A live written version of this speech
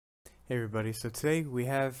Hey everybody, so today we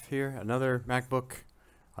have here another MacBook,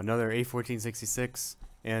 another A1466,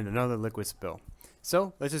 and another liquid spill.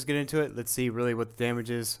 So let's just get into it. Let's see really what the damage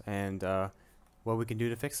is and what we can do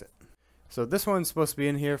to fix it. So this one's supposed to be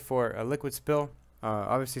in here for a liquid spill.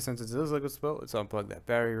 Obviously since it's a liquid spill, let's unplug that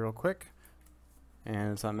battery real quick. And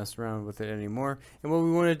let's not mess around with it anymore. And what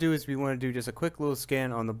we want to do is we want to do just a quick little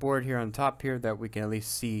scan on the board here on top here that we can at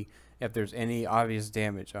least see if there's any obvious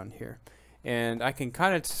damage on here. And I can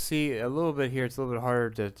kind of see a little bit here. It's a little bit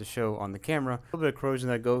harder to show on the camera. A little bit of corrosion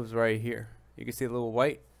that goes right here. You can see a little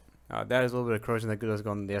white. That is a little bit of corrosion that does go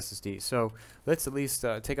on the SSD. So let's at least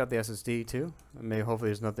take out the SSD too. Maybe hopefully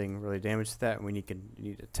there's nothing really damaged to that. We need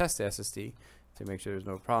to test the SSD to make sure there's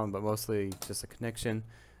no problem. But mostly just a connection.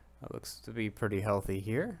 Looks to be pretty healthy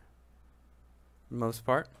here. For the most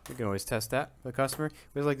part, you can always test that for the customer.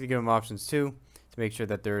 We like to give them options too to make sure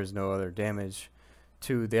that there is no other damage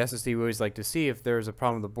to the SSD. We always like to see if there's a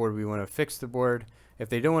problem with the board. We want to fix the board. If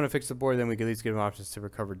they don't want to fix the board, then we can at least give them options to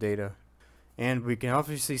recover data. And we can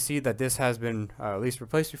obviously see that this has been at least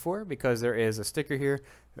replaced before because there is a sticker here.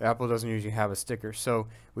 Apple doesn't usually have a sticker, so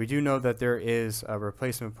we do know that there is a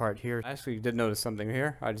replacement part here. I actually did notice something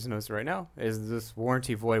here. I just noticed it right now. Is this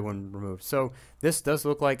warranty void when removed? So this does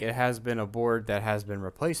look like it has been a board that has been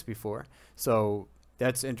replaced before. So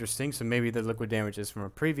that's interesting. So maybe the liquid damage is from a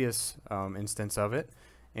previous instance of it,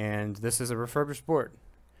 and this is a refurbished board.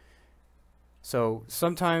 So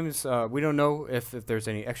sometimes we don't know if there's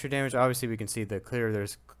any extra damage. Obviously we can see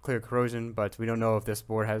there's clear corrosion, but we don't know if this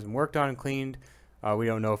board has been worked on and cleaned. We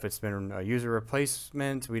don't know if it's been a user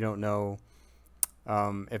replacement. We don't know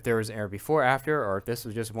if there was an error before, after, or if this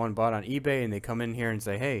was just one bought on eBay and they come in here and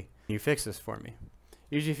say, hey, can you fix this for me?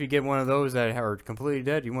 Usually if you get one of those that are completely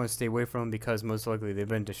dead, you want to stay away from them because most likely they've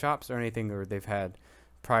been to shops or anything, or they've had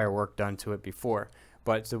prior work done to it before.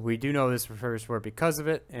 But so we do know this refers to it because of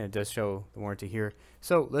it, and it does show the warranty here.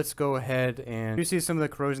 So let's go ahead, and you see some of the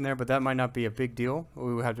corrosion there, but that might not be a big deal.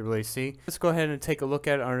 We will have to really see. Let's go ahead and take a look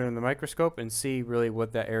at it under the microscope and see really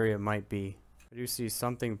what that area might be. I do see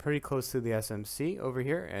something pretty close to the SMC over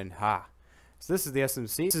here, and so this is the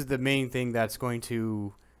SMC. This is the main thing that's going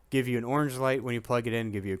to give you an orange light when you plug it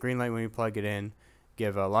in, give you a green light when you plug it in,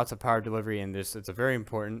 give lots of power delivery, and it's a very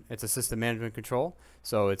important. It's a system management control,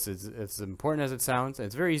 so it's important as it sounds. And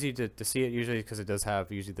it's very easy to see it usually because it does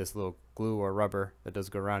have usually this little glue or rubber that does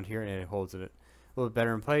go around here, and it holds it a little bit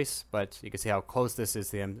better in place. But you can see how close this is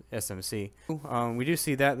to the SMC. We do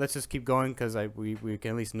see that. Let's just keep going because we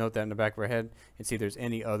can at least note that in the back of our head and see if there's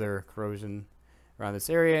any other corrosion around this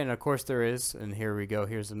area, and of course there is. And here we go.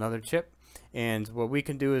 Here's another chip. And what we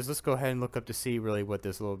can do is let's go ahead and look up to see really what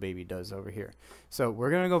this little baby does over here. So we're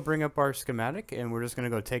going to go bring up our schematic, and we're just going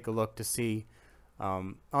to go take a look to see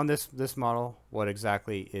on this model what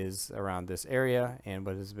exactly is around this area and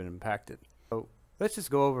what has been impacted. So let's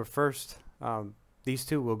just go over first these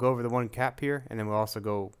two. We'll go over the one cap here, and then we'll also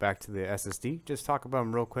go back to the SSD. Just talk about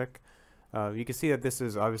them real quick. You can see that this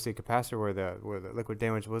is obviously a capacitor where the liquid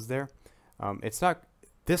damage was there. It's not.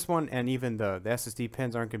 This one and even the SSD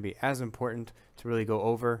pins aren't going to be as important to really go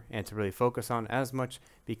over and to really focus on as much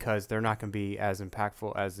because they're not going to be as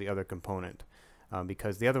impactful as the other component.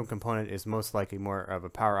 Because the other component is most likely more of a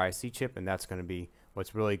power IC chip, and that's going to be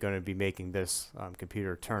what's really going to be making this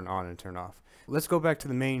computer turn on and turn off. Let's go back to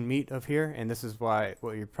the main meat of here, and this is what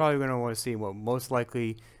you're probably going to want to see, what most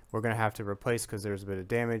likely we're going to have to replace because there's a bit of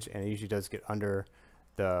damage, and it usually does get under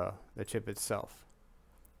the chip itself.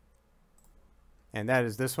 And that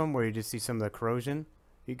is this one where you just see some of the corrosion.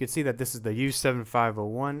 You can see that this is the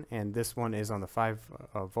U7501, and this one is on the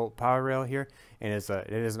 5-volt power rail here, and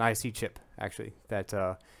it is an IC chip actually. That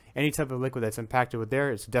any type of liquid that's impacted with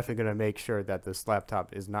there, it's definitely going to make sure that this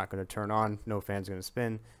laptop is not going to turn on, no fan's going to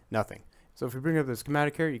spin, nothing. So if we bring up the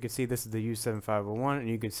schematic here, you can see this is the U7501, and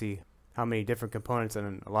you can see how many different components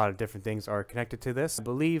and a lot of different things are connected to this. I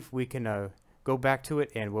believe we can go back to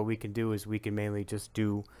it, and what we can do is we can mainly just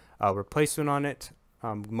do a replacement on it,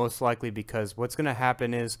 most likely because what's going to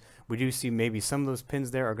happen is we do see maybe some of those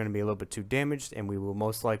pins there are going to be a little bit too damaged, and we will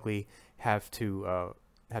most likely have to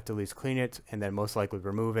at least clean it and then most likely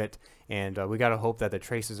remove it, and we got to hope that the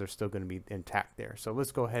traces are still going to be intact there. So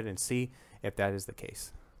let's go ahead and see if that is the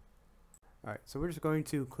case. Alright, so we're just going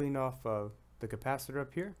to clean off the capacitor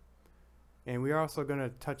up here, and we are also going to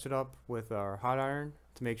touch it up with our hot iron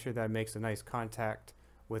to make sure that it makes a nice contact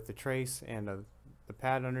with the trace and the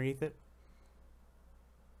pad underneath it.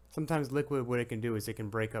 Sometimes liquid, what it can do is it can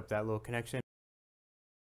break up that little connection.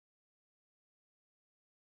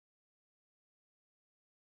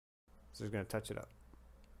 So just going to touch it up.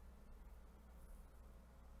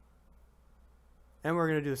 And we're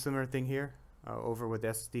going to do a similar thing here. over with the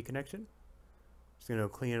SSD connection. Just going to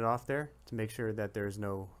clean it off there to make sure that there's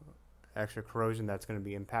no extra corrosion that's going to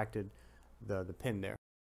be impacted the pin there.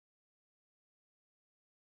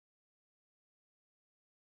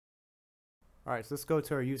 Alright, so let's go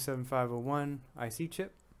to our U7501 IC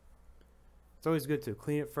chip. It's always good to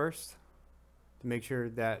clean it first to make sure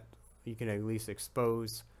that you can at least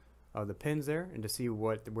expose the pins there and to see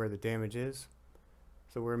where the damage is.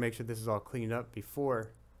 So we're going to make sure this is all cleaned up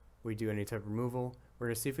before we do any type of removal. We're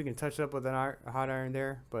going to see if we can touch it up with a hot iron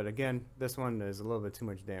there, but again, this one is a little bit too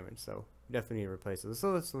much damage, so definitely need to replace it.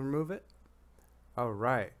 So let's remove it.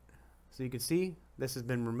 Alright, so you can see this has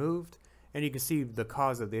been removed, and you can see the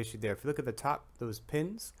cause of the issue there. If you look at the top, those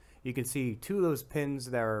pins, you can see two of those pins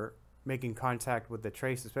that are making contact with the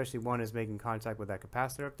trace, especially one is making contact with that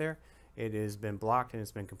capacitor up there. It has been blocked and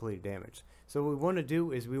it's been completely damaged. So what we want to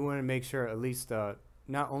do is we want to make sure at least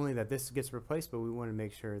not only that this gets replaced, but we want to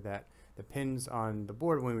make sure that the pins on the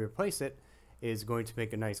board when we replace it is going to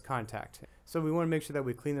make a nice contact. So we want to make sure that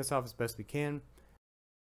we clean this off as best we can.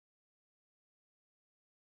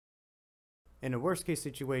 In a worst case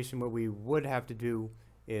situation, what we would have to do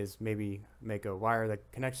is maybe make a wire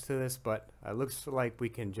that connects to this, but it looks like we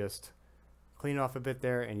can just clean off a bit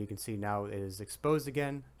there, and you can see now it is exposed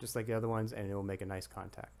again just like the other ones, and it will make a nice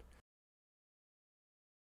contact.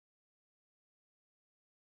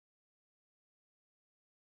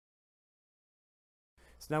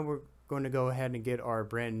 So now we're going to go ahead and get our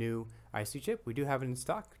brand new IC chip. We do have it in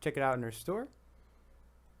stock. Check it out in our store,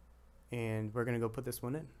 and we're going to go put this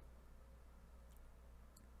one in.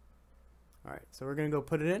 Alright, so we're going to go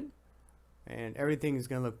put it in, and everything is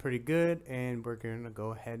going to look pretty good, and we're going to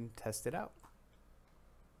go ahead and test it out.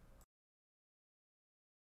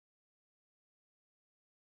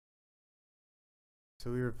 So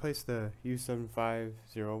we replaced the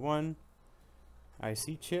U7501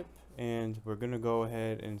 IC chip, and we're going to go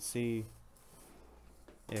ahead and see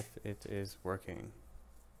if it is working.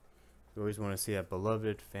 We always want to see that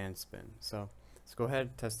beloved fan spin. So let's go ahead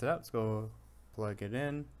and test it out. Let's go plug it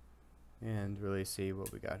in and really see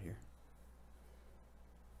what we got here.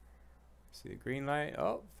 See the green light.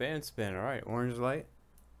 Oh, fan spin. All right, orange light.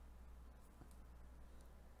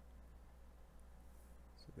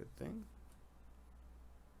 It's a good thing.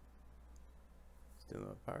 Still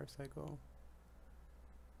a power cycle.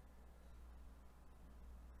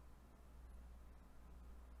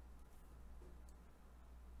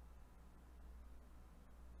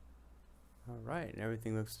 All right, and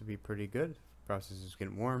everything looks to be pretty good. Process is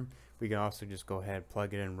getting warm. We can also just go ahead and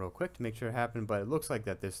plug it in real quick to make sure it happened, but it looks like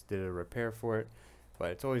that this did a repair for it.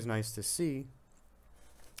 But it's always nice to see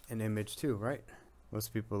an image too, right?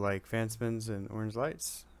 Most people like fan spins and orange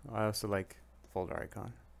lights. I also like the folder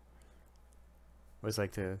icon. Always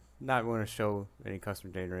like to not want to show any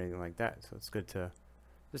customer data or anything like that, so it's good to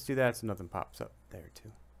just do that so nothing pops up there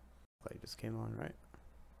too. Light just came on, right?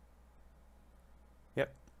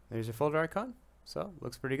 Yep, there's your folder icon. So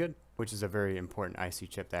looks pretty good, which is a very important IC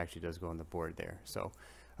chip that actually does go on the board there. So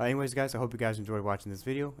anyways guys, I hope you guys enjoyed watching this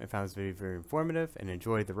video and found this video very informative and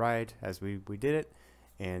enjoyed the ride as we did it.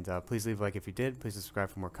 And please leave a like if you did. Please subscribe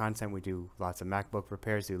for more content. We do lots of MacBook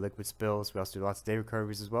repairs, do liquid spills. We also do lots of data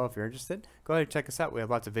recoveries as well. If you're interested, go ahead and check us out. We have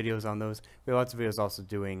lots of videos on those. We have lots of videos also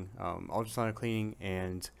doing ultrasonic cleaning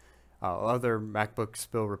and other MacBook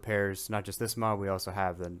spill repairs. Not just this model. We also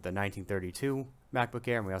have the 1932 MacBook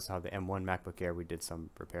Air, and we also have the M1 MacBook Air. We did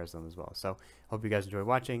some repairs on them as well. So hope you guys enjoy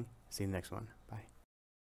watching. See you in the next one.